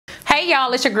Hey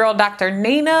y'all, it's your girl Dr.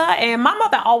 Nina, and my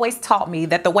mother always taught me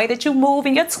that the way that you move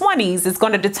in your 20s is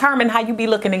going to determine how you be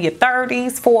looking in your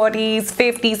 30s, 40s,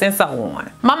 50s, and so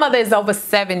on. My mother is over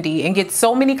 70 and gets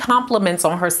so many compliments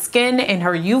on her skin and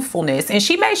her youthfulness, and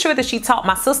she made sure that she taught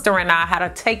my sister and I how to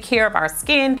take care of our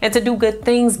skin and to do good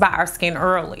things by our skin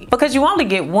early. Because you only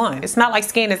get one. It's not like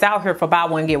skin is out here for buy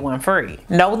one, get one free.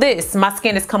 Know this, my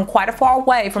skin has come quite a far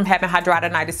way from having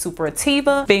hidradenitis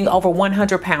suppurativa, being over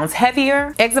 100 pounds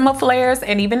heavier, eczema flares,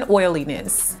 and even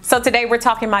oiliness. So today we're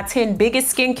talking my 10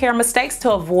 biggest skincare mistakes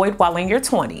to avoid while in your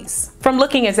 20s. From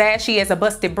looking as ashy as a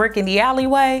busted brick in the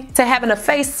alleyway, to having a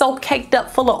face so caked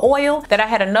up full of oil that I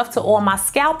had enough to oil my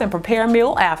scalp and prepare a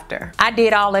meal after. I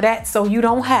did all of that so you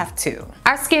don't have to.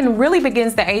 Our skin really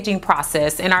begins the aging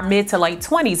process in our mid to late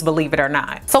 20s, believe it or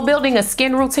not. So building a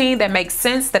skin routine that makes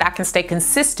sense that I can stay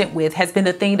consistent with has been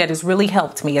the thing that has really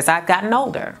helped me as I've gotten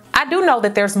older. I do know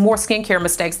that there's more skincare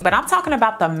mistakes, but I'm talking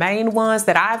about the main ones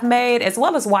that I've made as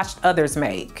well as watched others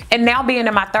make. And now being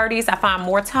in my 30s, I find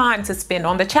more time to spend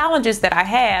on the challenges that I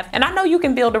have, and I know you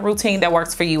can build a routine that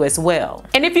works for you as well.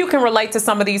 And if you can relate to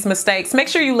some of these mistakes, make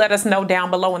sure you let us know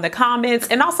down below in the comments,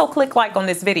 and also click like on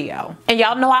this video. And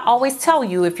y'all know I always tell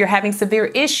you, if you're having severe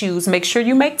issues, make sure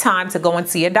you make time to go and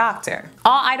see a doctor.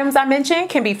 All items I mentioned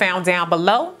can be found down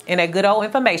below in a good old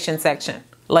information section.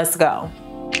 Let's go.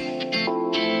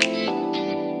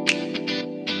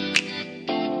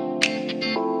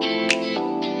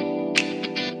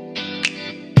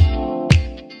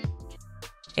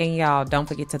 And y'all, don't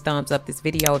forget to thumbs up this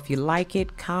video if you like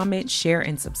it, comment, share,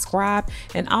 and subscribe.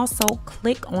 And also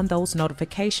click on those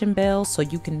notification bells so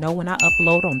you can know when I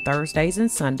upload on Thursdays and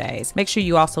Sundays. Make sure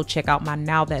you also check out my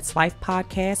Now That's Life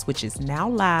podcast, which is now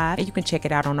live, and you can check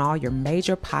it out on all your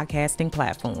major podcasting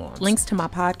platforms. Links to my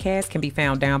podcast can be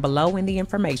found down below in the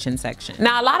information section.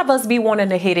 Now, a lot of us be wanting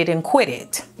to hit it and quit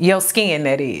it. Your skin,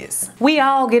 that is. We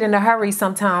all get in a hurry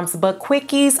sometimes, but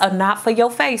quickies are not for your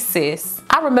face, sis.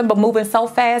 I remember moving so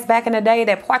fast back in the day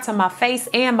that parts of my face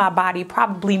and my body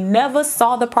probably never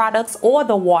saw the products or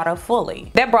the water fully.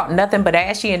 That brought nothing but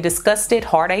ashy and disgusted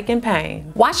heartache and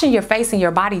pain. Washing your face and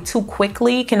your body too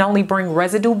quickly can only bring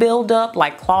residue buildup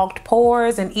like clogged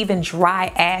pores and even dry,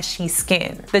 ashy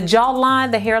skin. The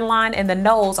jawline, the hairline, and the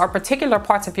nose are particular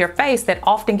parts of your face that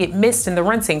often get missed in the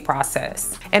rinsing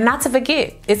process. And not to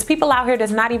forget, it's people out here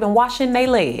that's not even washing their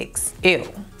legs. Ew.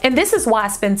 And this is why I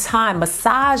spend time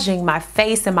massaging my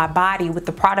face and my body with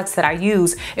the products that I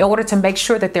use in order to make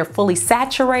sure that they're fully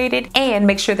saturated and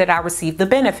make sure that I receive the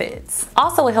benefits.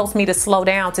 Also, it helps me to slow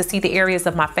down to see the areas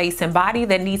of my face and body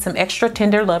that need some extra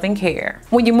tender loving care.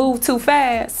 When you move too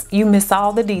fast, you miss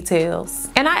all the details.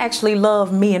 And I actually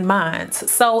love me and mine.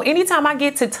 So anytime I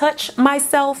get to touch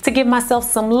myself, to give myself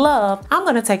some love, I'm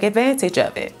gonna take advantage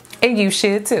of it. And you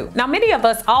should too. Now, many of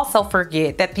us also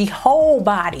forget that the whole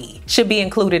body should be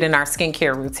included in our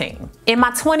skincare routine. In my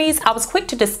 20s, I was quick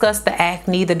to discuss the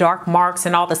acne, the dark marks,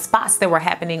 and all the spots that were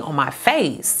happening on my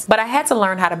face. But I had to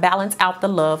learn how to balance out the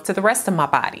love to the rest of my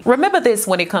body. Remember this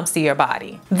when it comes to your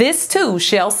body. This too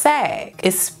shall sag,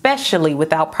 especially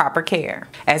without proper care.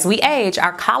 As we age,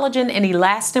 our collagen and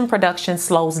elastin production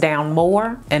slows down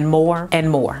more and more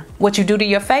and more. What you do to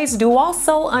your face, do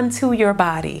also unto your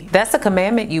body. That's a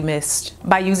commandment you missed.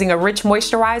 By using a rich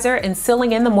moisturizer and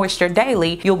sealing in the moisture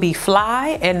daily, you'll be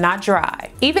fly and not dry.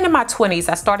 Even in my 20s,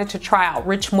 I started to try out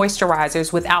rich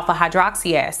moisturizers with alpha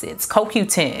hydroxy acids,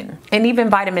 CoQ10, and even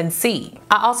vitamin C.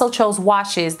 I also chose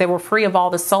washes that were free of all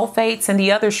the sulfates and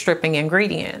the other stripping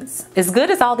ingredients. As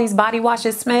good as all these body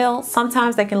washes smell,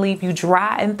 sometimes they can leave you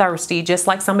dry and thirsty, just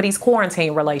like some of these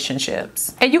quarantine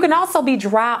relationships. And you can also be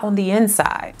dry on the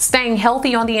inside. Staying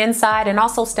healthy on the inside and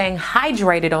also staying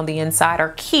hydrated on the inside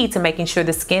are key to making sure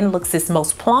the skin looks its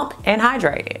most plump and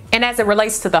hydrated. And as it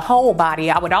relates to the whole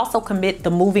body, I would also commit the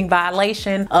moving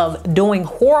violation of doing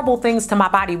horrible things to my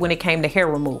body when it came to hair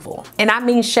removal. And I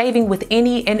mean shaving with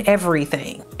any and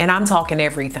everything. And I'm talking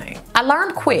everything. I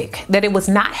learned quick that it was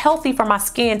not healthy for my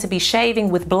skin to be shaving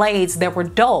with blades that were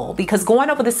dull, because going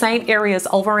over the same areas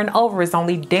over and over is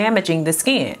only damaging the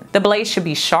skin. The blades should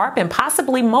be sharp and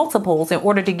possibly multiples in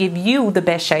order to give you the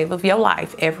best shave of your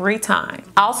life every time.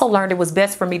 I also learned it was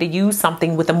best for me to use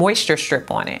something with a moisture strip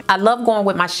on it. I love going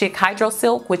with my Chic Hydro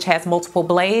Silk, which has multiple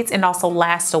blades and also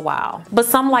lasts a while. But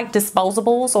some like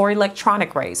disposables or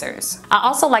electronic razors. I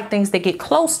also like things that get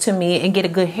close to me and get a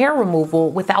good hair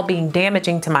removal without without being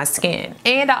damaging to my skin.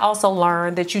 And I also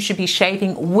learned that you should be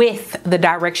shaving with the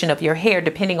direction of your hair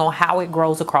depending on how it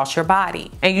grows across your body.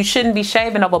 And you shouldn't be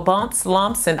shaving over bumps,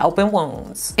 lumps, and open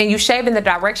wounds. And you shave in the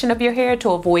direction of your hair to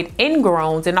avoid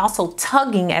ingrowns and also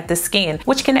tugging at the skin,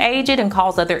 which can age it and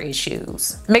cause other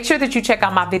issues. Make sure that you check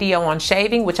out my video on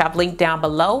shaving, which I've linked down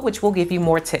below, which will give you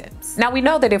more tips. Now we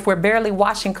know that if we're barely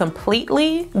washing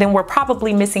completely, then we're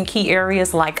probably missing key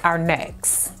areas like our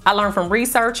necks. I learned from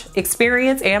research,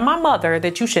 experience, and my mother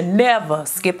that you should never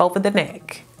skip over the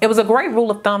neck. It was a great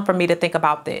rule of thumb for me to think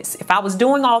about this. If I was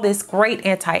doing all this great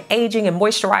anti-aging and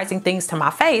moisturizing things to my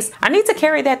face, I need to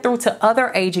carry that through to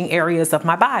other aging areas of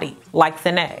my body, like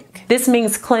the neck. This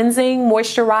means cleansing,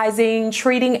 moisturizing,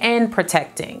 treating, and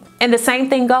protecting. And the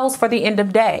same thing goes for the end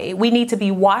of day. We need to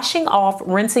be washing off,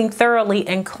 rinsing thoroughly,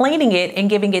 and cleaning it and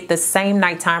giving it the same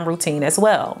nighttime routine as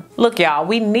well. Look, y'all,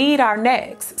 we need our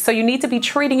necks, so you need to be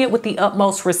treating it with the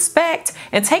utmost respect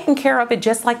and taking care of it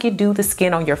just like you do the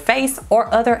skin on your face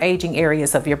or other aging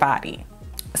areas of your body.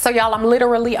 So y'all, I'm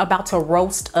literally about to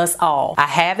roast us all. I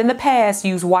have in the past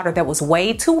used water that was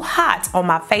way too hot on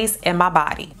my face and my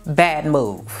body. Bad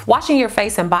move. Washing your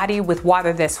face and body with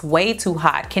water that's way too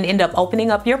hot can end up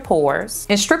opening up your pores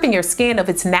and stripping your skin of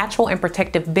its natural and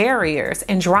protective barriers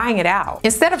and drying it out.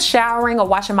 Instead of showering or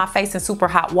washing my face in super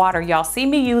hot water, y'all see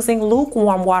me using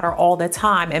lukewarm water all the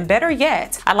time, and better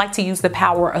yet, I like to use the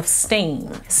power of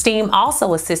steam. Steam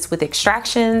also assists with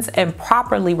extractions and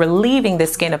properly relieving the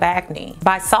skin of acne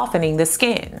by softening the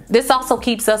skin. This also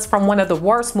keeps us from one of the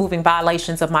worst moving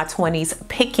violations of my 20s,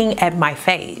 picking at my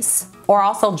face. Or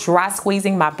also dry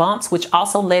squeezing my bumps, which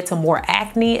also led to more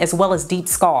acne as well as deep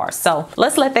scars. So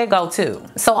let's let that go too.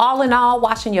 So all in all,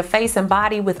 washing your face and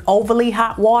body with overly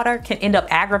hot water can end up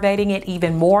aggravating it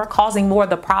even more, causing more of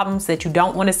the problems that you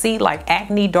don't want to see, like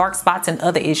acne, dark spots, and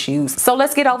other issues. So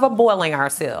let's get over boiling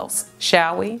ourselves,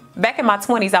 shall we? Back in my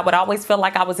 20s, I would always feel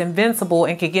like I was invincible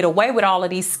and could get away with all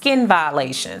of these skin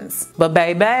violations. But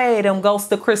baby, them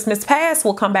ghosts of Christmas past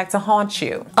will come back to haunt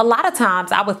you. A lot of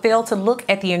times I would fail to look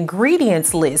at the ingredients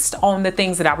list on the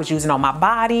things that I was using on my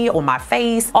body, on my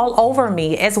face, all over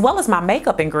me, as well as my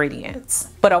makeup ingredients.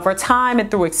 But over time and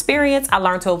through experience, I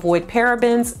learned to avoid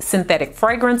parabens, synthetic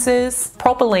fragrances,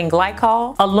 propylene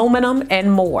glycol, aluminum,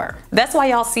 and more. That's why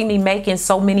y'all see me making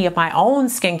so many of my own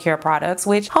skincare products,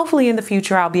 which hopefully in the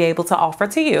future I'll be able to offer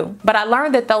to you. But I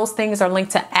learned that those things are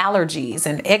linked to allergies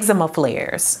and eczema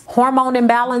flares, hormone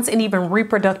imbalance, and even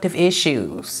reproductive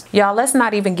issues. Y'all, let's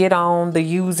not even get on the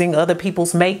using other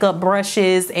people's makeup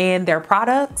brushes and their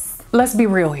products. Let's be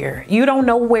real here. You don't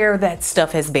know where that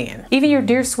stuff has been. Even your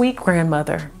dear sweet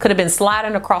grandmother could have been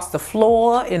sliding across the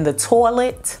floor, in the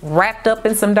toilet, wrapped up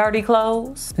in some dirty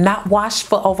clothes, not washed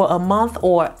for over a month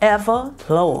or ever.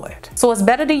 Lord. So it's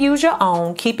better to use your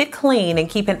own, keep it clean, and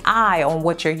keep an eye on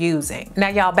what you're using. Now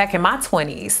y'all, back in my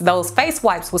 20s, those face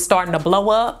wipes were starting to blow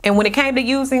up, and when it came to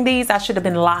using these, I should have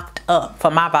been locked up for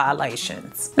my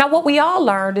violations. Now what we all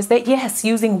learned is that yes,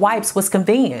 using wipes was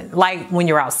convenient, like when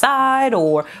you're outside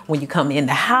or when you come in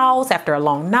the house after a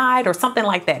long night or something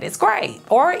like that. It's great.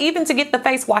 Or even to get the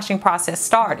face washing process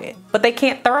started. But they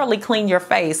can't thoroughly clean your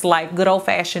face like good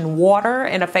old-fashioned water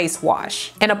and a face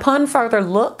wash. And upon further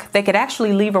look, they could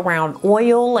actually leave around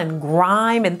oil and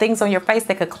grime and things on your face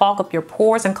that could clog up your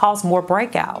pores and cause more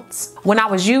breakouts. When I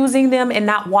was using them and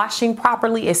not washing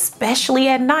properly, especially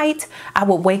at night, I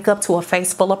would wake up to a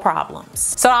face full of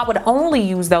problems. So I would only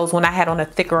use those when I had on a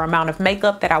thicker amount of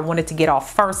makeup that I wanted to get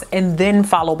off first, and then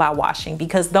follow by washing,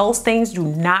 because those things do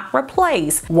not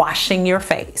replace washing your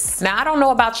face. Now I don't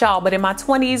know about y'all, but in my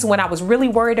 20s, when I was really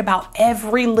worried about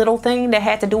every little thing that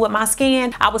had to do with my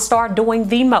skin, I would start doing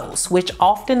the most, which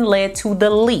often led to the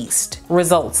least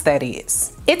results, that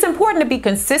is. It's important to be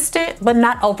consistent, but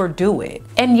not overdo it.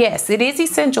 And yes, it is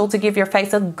essential to give your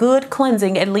face a good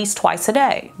cleansing at least twice a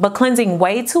day. But cleansing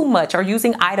way too much, or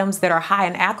using items that are high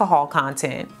in alcohol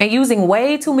content, and using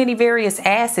way too many various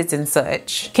acids and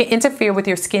such, can interfere with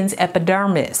your skin's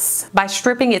epidermis by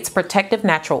stripping its protective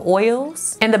natural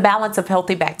oils and the balance of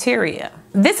healthy bacteria.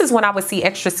 This is when I would see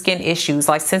extra skin issues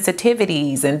like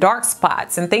sensitivities and dark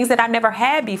spots and things that I never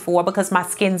had before because my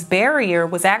skin's barrier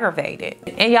was aggravated.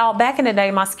 And y'all, back in the day,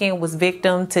 my skin was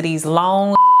victim to these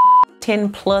long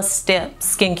 10+ step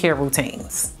skincare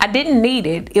routines. I didn't need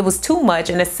it, it was too much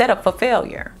and a setup for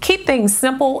failure. Keep things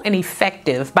simple and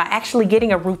effective by actually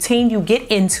getting a routine you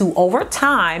get into over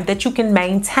time that you can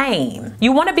maintain.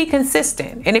 You want to be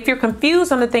consistent, and if you're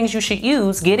confused on the things you should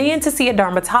use, get in to see a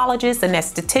dermatologist, an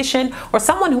esthetician, or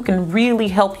someone who can really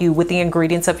help you with the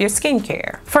ingredients of your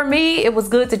skincare. For me, it was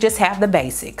good to just have the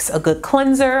basics: a good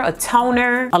cleanser, a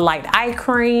toner, a light eye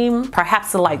cream,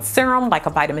 perhaps a light serum like a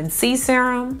vitamin C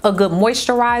serum, a good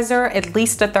moisturizer, at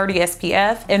least a 30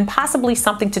 SPF, and possibly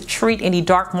something to treat any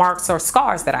dark marks or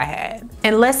scars that I had.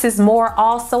 And less is more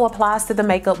also applies to the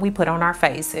makeup we put on our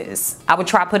faces. I would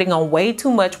try putting on way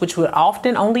too much, which would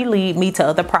often only lead me to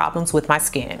other problems with my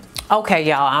skin. Okay,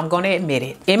 y'all, I'm gonna admit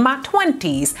it. In my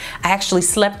 20s, I actually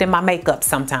slept in my makeup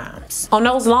sometimes. On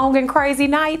those long and crazy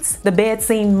nights, the bed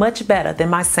seemed much better than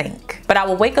my sink. But I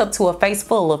would wake up to a face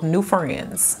full of new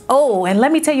friends. Oh, and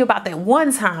let me tell you about that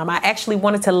one time I actually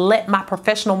wanted to let my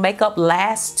professional makeup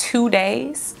last 2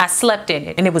 days. I slept in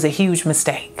it, and it was a huge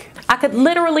mistake. I could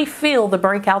literally feel the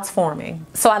breakouts forming.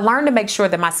 So I learned to make sure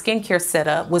that my skincare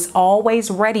setup was always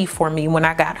ready for me when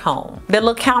I got home. The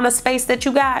little counter space that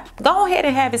you got, go ahead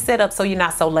and have it set up so you're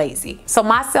not so lazy. So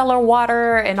my micellar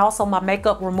water and also my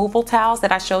makeup removal towels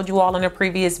that I showed you all in a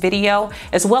previous video,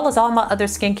 as well as all my other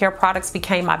skincare products,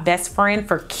 became my best friend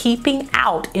for keeping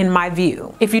out in my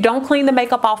view. If you don't clean the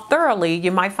makeup off thoroughly,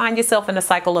 you might find yourself in a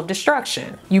cycle of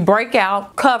destruction. You break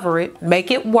out, cover it,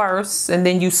 make it worse, and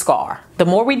then you scar. The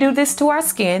more we do this to our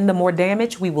skin, the more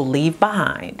damage we will leave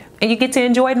behind. And you get to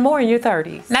enjoy it more in your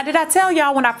 30s. Now, did I tell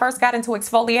y'all when I first got into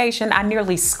exfoliation, I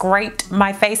nearly scraped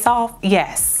my face off?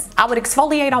 Yes. I would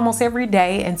exfoliate almost every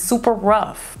day and super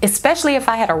rough, especially if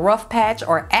I had a rough patch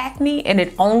or acne and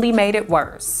it only made it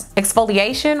worse.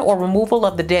 Exfoliation, or removal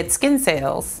of the dead skin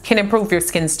cells, can improve your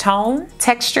skin's tone,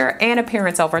 texture, and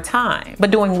appearance over time.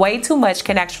 But doing way too much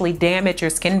can actually damage your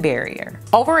skin barrier.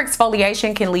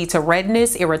 Over-exfoliation can lead to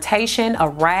redness, irritation, a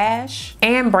rash,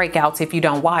 and breakouts if you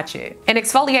don't watch it. And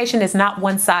exfoliation is not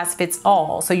one size fits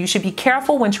all, so you should be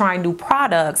careful when trying new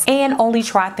products and only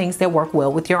try things that work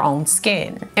well with your own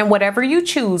skin. And whatever you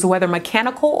choose, whether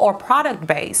mechanical or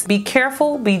product-based, be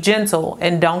careful, be gentle,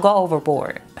 and don't go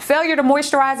overboard. Failure to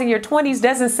moisturize in your 20s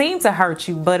doesn't seem to hurt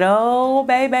you, but oh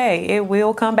baby, it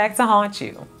will come back to haunt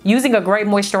you. Using a great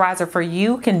moisturizer for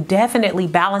you can definitely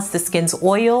balance the skin's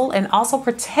oil and also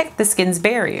protect the skin's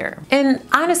barrier. And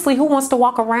honestly, who wants to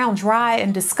walk around dry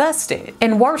and disgusted?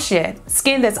 And worse yet,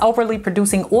 skin that's overly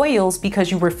producing oils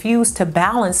because you refuse to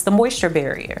balance the moisture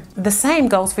barrier. The same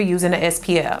goes for using an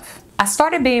SPF. I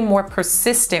started being more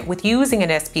persistent with using an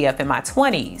SPF in my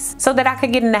 20s so that I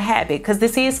could get in the habit, because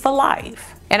this is for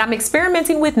life. And I'm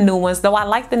experimenting with new ones, though I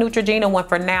like the Neutrogena one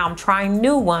for now. I'm trying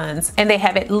new ones, and they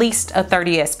have at least a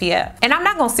 30 SPF. And I'm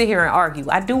not gonna sit here and argue.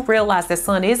 I do realize that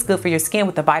sun is good for your skin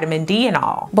with the vitamin D and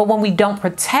all. But when we don't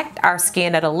protect our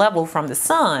skin at a level from the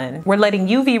sun, we're letting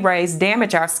UV rays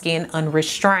damage our skin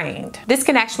unrestrained. This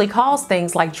can actually cause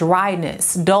things like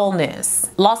dryness, dullness,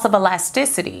 loss of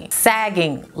elasticity,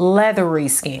 sagging, leathery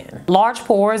skin, large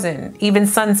pores, and even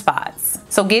sunspots.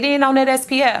 So get in on that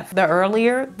SPF. The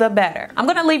earlier, the better. I'm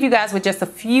gonna leave you guys with just a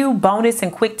few bonus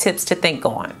and quick tips to think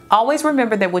on. Always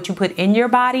remember that what you put in your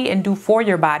body and do for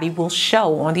your body will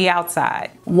show on the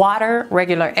outside. Water,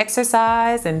 regular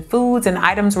exercise, and foods and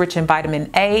items rich in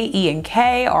vitamin A, E, and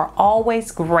K are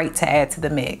always great to add to the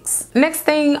mix. Next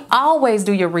thing, always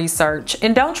do your research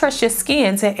and don't trust your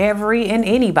skin to every and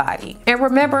anybody. And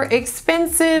remember,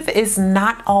 expensive is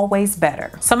not always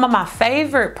better. Some of my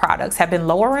favorite products have been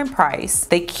lower in price.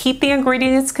 They keep the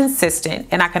ingredients consistent,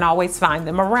 and I can always find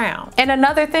them around. And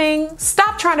another thing,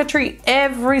 stop trying to treat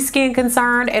every skin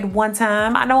concern at one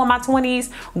time. I know in my 20s,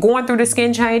 going through the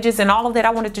skin changes and all of that, I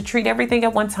wanted to treat everything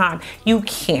at one time. You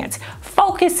can't.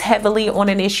 Focus heavily on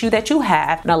an issue that you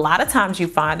have, and a lot of times you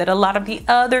find that a lot of the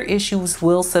other issues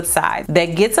will subside.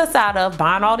 That gets us out of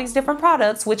buying all these different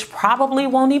products, which probably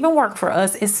won't even work for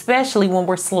us, especially when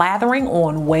we're slathering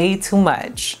on way too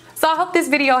much. So I hope this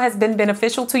video has been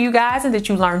beneficial to you guys and that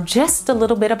you learned just a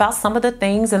little bit about some of the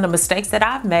things and the mistakes that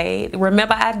I've made.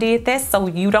 Remember, I did this so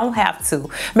you don't have to.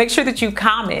 Make sure that you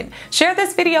comment, share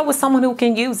this video with someone who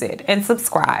can use it, and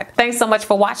subscribe. Thanks so much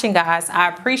for watching, guys. I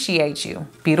appreciate you.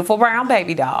 Beautiful brown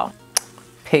baby doll.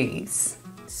 Peace.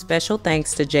 Special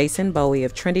thanks to Jason Bowie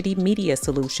of Trinity Media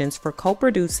Solutions for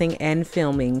co-producing and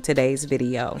filming today's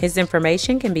video. His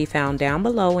information can be found down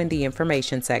below in the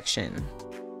information section.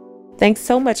 Thanks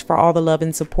so much for all the love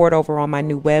and support over on my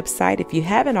new website. If you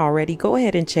haven't already, go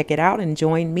ahead and check it out and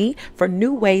join me for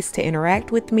new ways to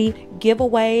interact with me,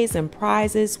 giveaways and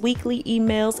prizes, weekly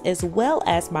emails, as well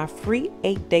as my free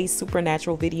 8-day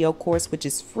supernatural video course, which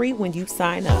is free when you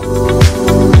sign up.